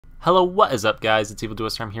Hello, what is up guys, it's Evil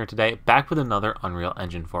here today, back with another Unreal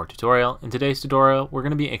Engine 4 tutorial. In today's tutorial, we're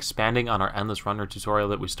going to be expanding on our Endless Runner tutorial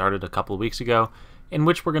that we started a couple of weeks ago, in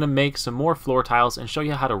which we're going to make some more floor tiles and show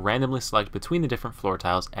you how to randomly select between the different floor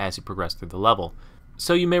tiles as you progress through the level.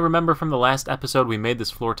 So you may remember from the last episode we made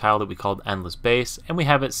this floor tile that we called Endless Base, and we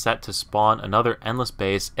have it set to spawn another Endless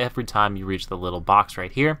Base every time you reach the little box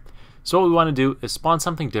right here. So what we want to do is spawn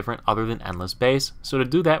something different other than Endless Base. So to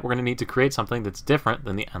do that, we're going to need to create something that's different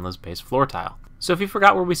than the Endless Base floor tile. So if you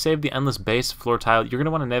forgot where we saved the Endless Base floor tile, you're going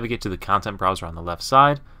to want to navigate to the content browser on the left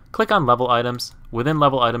side, click on level items. Within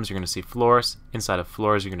level items, you're going to see floors. Inside of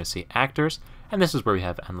floors, you're going to see actors, and this is where we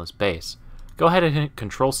have Endless Base. Go ahead and hit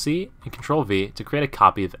Ctrl-C and Ctrl-V to create a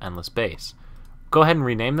copy of Endless Base. Go ahead and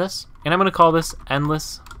rename this, and I'm going to call this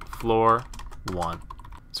Endless Floor 1.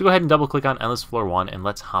 So go ahead and double click on Endless Floor 1 and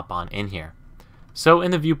let's hop on in here. So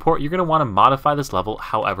in the viewport, you're going to want to modify this level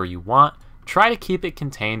however you want. Try to keep it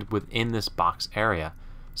contained within this box area.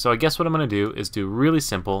 So I guess what I'm going to do is do really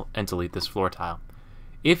simple and delete this floor tile.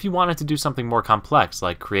 If you wanted to do something more complex,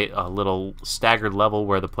 like create a little staggered level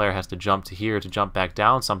where the player has to jump to here to jump back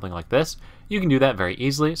down, something like this, you can do that very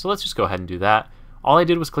easily. So let's just go ahead and do that. All I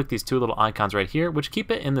did was click these two little icons right here, which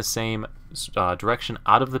keep it in the same direction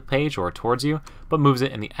out of the page or towards you, but moves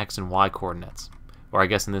it in the X and Y coordinates. Or I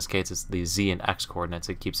guess in this case it's the Z and X coordinates,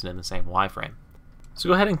 it keeps it in the same Y frame. So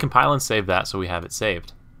go ahead and compile and save that so we have it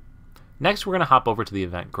saved. Next we're going to hop over to the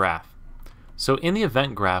event graph. So in the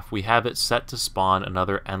event graph we have it set to spawn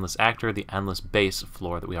another Endless Actor, the Endless Base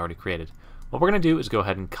floor that we already created. What we're going to do is go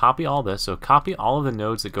ahead and copy all this, so copy all of the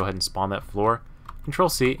nodes that go ahead and spawn that floor,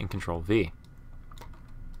 Ctrl-C and Ctrl-V.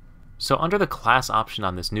 So under the class option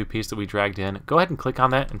on this new piece that we dragged in, go ahead and click on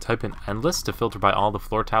that and type in Endless to filter by all the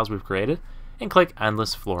floor tiles we've created, and click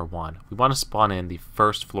Endless Floor 1. We want to spawn in the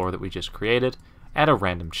first floor that we just created at a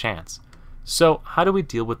random chance. So how do we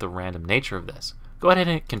deal with the random nature of this? Go ahead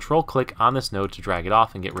and hit Control click on this node to drag it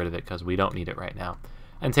off and get rid of it because we don't need it right now.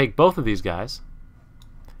 And take both of these guys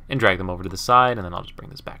and drag them over to the side, and then I'll just bring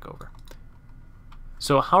this back over.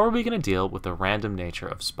 So how are we going to deal with the random nature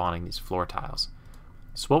of spawning these floor tiles?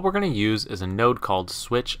 So what we're going to use is a node called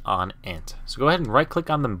switch on int. So go ahead and right click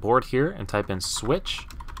on the board here and type in switch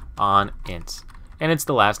on int. And it's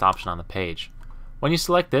the last option on the page. When you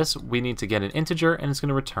select this, we need to get an integer and it's going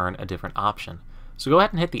to return a different option. So go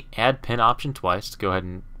ahead and hit the add pin option twice to go ahead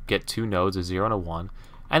and get two nodes, a 0 and a 1.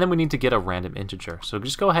 And then we need to get a random integer. So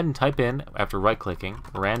just go ahead and type in, after right clicking,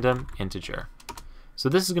 random integer. So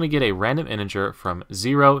this is going to get a random integer from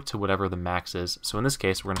 0 to whatever the max is. So in this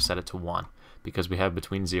case, we're going to set it to 1. Because we have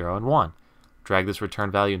between 0 and 1. Drag this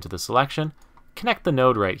return value into the selection, connect the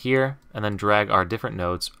node right here, and then drag our different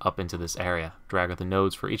nodes up into this area. Drag the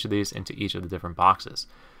nodes for each of these into each of the different boxes.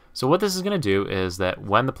 So what this is going to do is that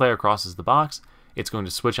when the player crosses the box, it's going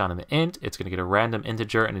to switch on an int, it's going to get a random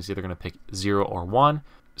integer, and it's either going to pick 0 or 1.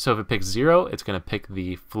 So if it picks 0, it's going to pick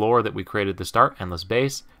the floor that we created to start, Endless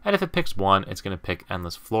Base, and if it picks 1, it's going to pick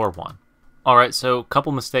Endless Floor 1. Alright, so a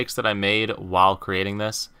couple mistakes that I made while creating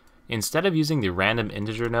this. Instead of using the random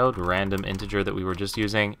integer node, random integer that we were just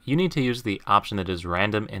using, you need to use the option that is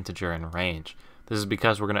random integer in range. This is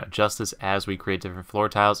because we're going to adjust this as we create different floor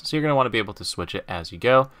tiles, so you're going to want to be able to switch it as you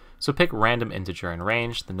go. So pick random integer in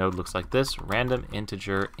range. The node looks like this, random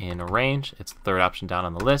integer in range. It's the third option down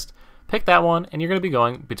on the list. Pick that one, and you're going to be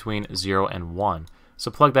going between 0 and 1.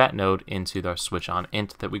 So plug that node into the switch on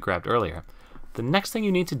int that we grabbed earlier. The next thing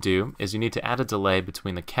you need to do is you need to add a delay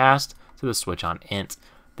between the cast to the switch on int.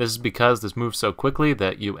 This is because this moves so quickly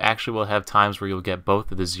that you actually will have times where you'll get both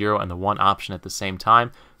the 0 and the 1 option at the same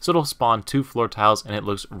time, so it'll spawn two floor tiles and it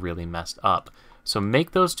looks really messed up. So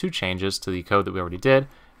make those two changes to the code that we already did,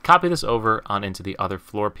 copy this over on into the other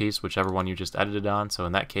floor piece, whichever one you just edited on. So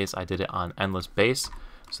in that case I did it on Endless Base,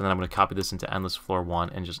 so then I'm going to copy this into Endless Floor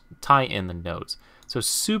 1 and just tie in the nodes. So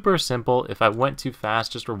super simple. If I went too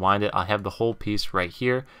fast, just rewind it. I have the whole piece right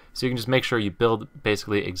here, so you can just make sure you build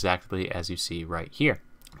basically exactly as you see right here.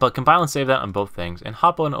 But compile and save that on both things and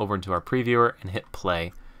hop on over into our previewer and hit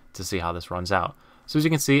play to see how this runs out. So as you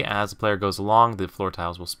can see, as the player goes along, the floor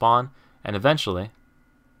tiles will spawn, and eventually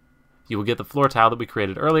you will get the floor tile that we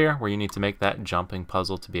created earlier where you need to make that jumping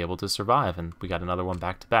puzzle to be able to survive, and we got another one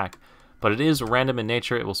back to back. But it is random in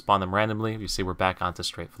nature, it will spawn them randomly. You see we're back onto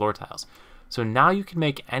straight floor tiles. So now you can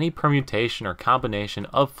make any permutation or combination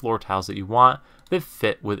of floor tiles that you want that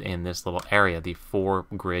fit within this little area, the 4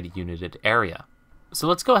 grid united area. So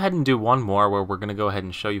let's go ahead and do one more where we're going to go ahead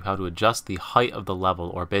and show you how to adjust the height of the level,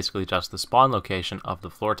 or basically adjust the spawn location of the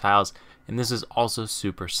floor tiles, and this is also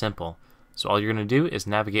super simple. So all you're going to do is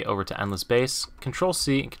navigate over to Endless Base,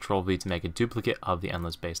 Ctrl-C and Ctrl-V to make a duplicate of the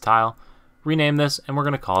Endless Base tile. rename this, and we're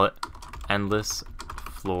going to call it Endless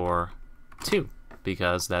Floor 2,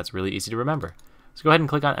 because that's really easy to remember. So go ahead and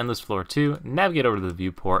click on Endless Floor 2, navigate over to the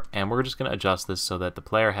viewport, and we're just going to adjust this so that the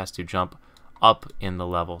player has to jump up in the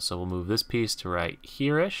level. So we'll move this piece to right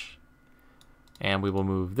here-ish, and we will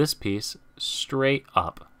move this piece straight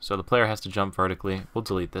up. So the player has to jump vertically. We'll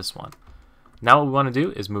delete this one. Now what we want to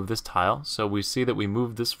do is move this tile. So we see that we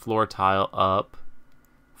moved this floor tile up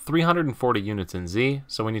 340 units in Z.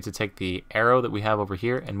 So we need to take the arrow that we have over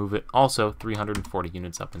here and move it also 340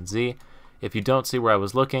 units up in Z. If you don't see where I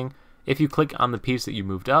was looking, if you click on the piece that you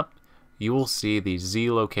moved up, you will see the Z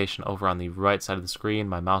location over on the right side of the screen.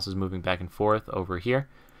 My mouse is moving back and forth over here,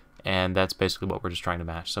 and that's basically what we're just trying to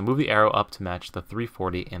match. So move the arrow up to match the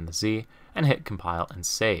 340 in the Z and hit compile and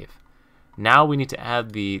save. Now we need to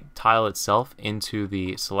add the tile itself into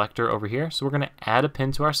the selector over here. So we're going to add a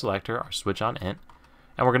pin to our selector, our switch on int,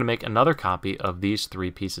 and we're going to make another copy of these three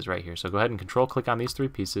pieces right here. So go ahead and control click on these three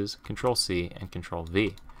pieces, control C and control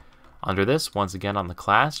V. Under this, once again on the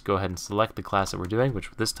class, go ahead and select the class that we're doing, which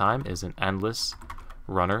this time is an Endless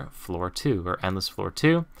Runner Floor 2, or Endless Floor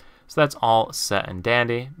 2. So that's all set and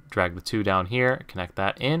dandy. Drag the 2 down here, connect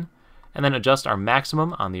that in, and then adjust our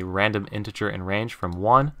maximum on the random integer in range from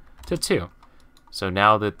 1 to 2. So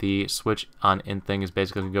now that the switch on int thing is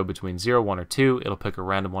basically going to go between 0, 1, or 2, it'll pick a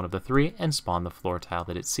random one of the three and spawn the floor tile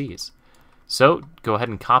that it sees. So go ahead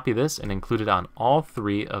and copy this and include it on all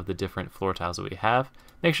three of the different floor tiles that we have.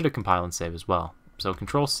 Make sure to compile and save as well. So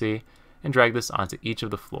control C and drag this onto each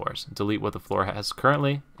of the floors. Delete what the floor has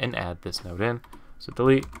currently and add this node in. So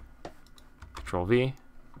delete, control V,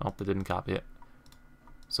 oh, it didn't copy it.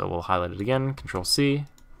 So we'll highlight it again, control C,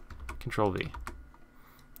 control V.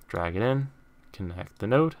 Drag it in, connect the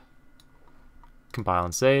node, compile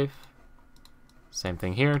and save. Same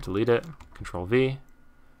thing here, delete it, control V,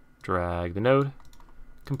 drag the node,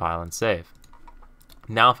 compile and save.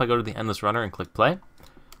 Now if I go to the Endless Runner and click play,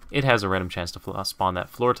 it has a random chance to spawn that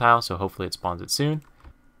floor tile, so hopefully it spawns it soon.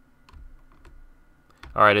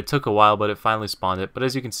 Alright, it took a while, but it finally spawned it. But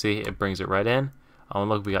as you can see, it brings it right in. Oh, and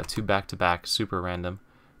look, we got 2 back-to-back, super random.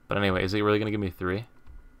 But anyway, is it really going to give me 3?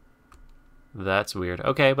 That's weird.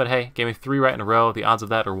 Okay, but hey, gave me 3 right in a row. The odds of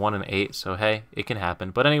that are 1 in 8, so hey, it can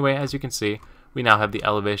happen. But anyway, as you can see, we now have the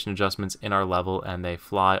elevation adjustments in our level, and they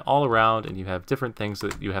fly all around, and you have different things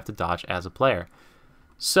that you have to dodge as a player.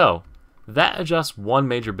 So that adjusts one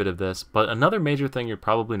major bit of this, but another major thing you're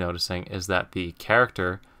probably noticing is that the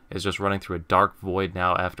character is just running through a dark void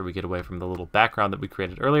now after we get away from the little background that we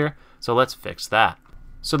created earlier, so let's fix that.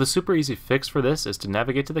 So the super easy fix for this is to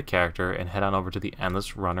navigate to the character and head on over to the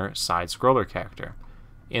Endless Runner side scroller character.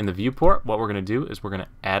 In the viewport, what we're going to do is we're going to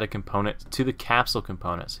add a component to the capsule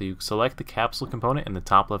component. So you select the capsule component in the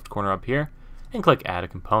top left corner up here and click add a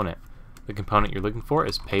component. The component you're looking for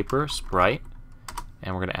is paper sprite,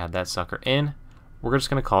 and we're going to add that sucker in. We're just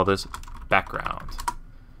going to call this background.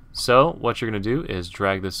 So what you're going to do is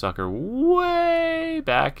drag this sucker way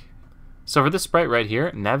back. So for this sprite right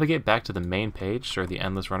here, navigate back to the main page, or the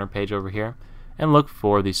Endless Runner page over here, and look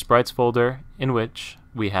for the sprites folder in which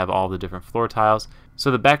we have all the different floor tiles. So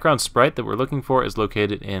the background sprite that we're looking for is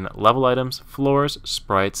located in level items, floors,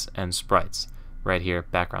 sprites, and sprites. Right here,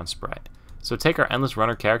 background sprite. So take our Endless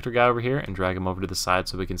Runner character guy over here and drag him over to the side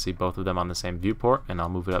so we can see both of them on the same viewport, and I'll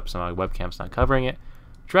move it up so my webcam's not covering it.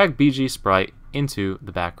 Drag BG sprite into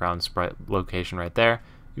the background sprite location right there.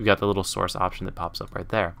 You've got the little source option that pops up right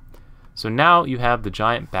there. So now you have the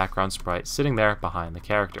giant background sprite sitting there behind the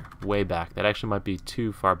character, way back. That actually might be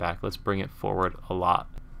too far back. Let's bring it forward a lot.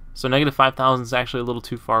 So negative 5,000 is actually a little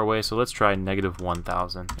too far away, so let's try negative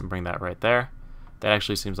 1,000 and bring that right there. That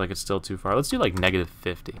actually seems like it's still too far. Let's do like negative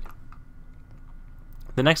 50.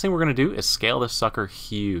 The next thing we're going to do is scale this sucker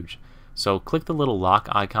huge. So click the little lock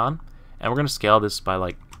icon, and we're going to scale this by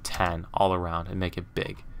like 10 all around and make it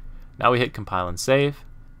big. Now we hit compile and save,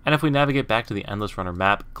 and if we navigate back to the Endless Runner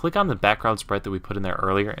map, click on the background sprite that we put in there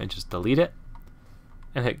earlier and just delete it,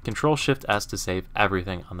 and hit Ctrl-Shift-S to save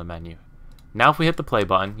everything on the menu. Now if we hit the play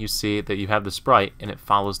button, you see that you have the sprite and it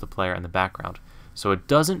follows the player in the background. So it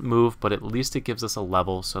doesn't move, but at least it gives us a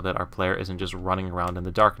level so that our player isn't just running around in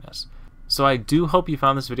the darkness. So I do hope you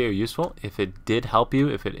found this video useful. If it did help you,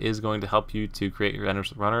 if it is going to help you to create your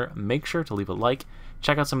Endless Runner, make sure to leave a like.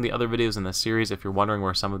 Check out some of the other videos in this series if you're wondering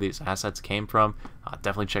where some of these assets came from.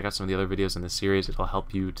 Definitely check out some of the other videos in this series. It'll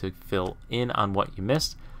help you to fill in on what you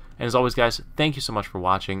missed. And as always, guys, thank you so much for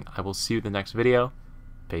watching. I will see you in the next video.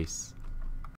 Peace.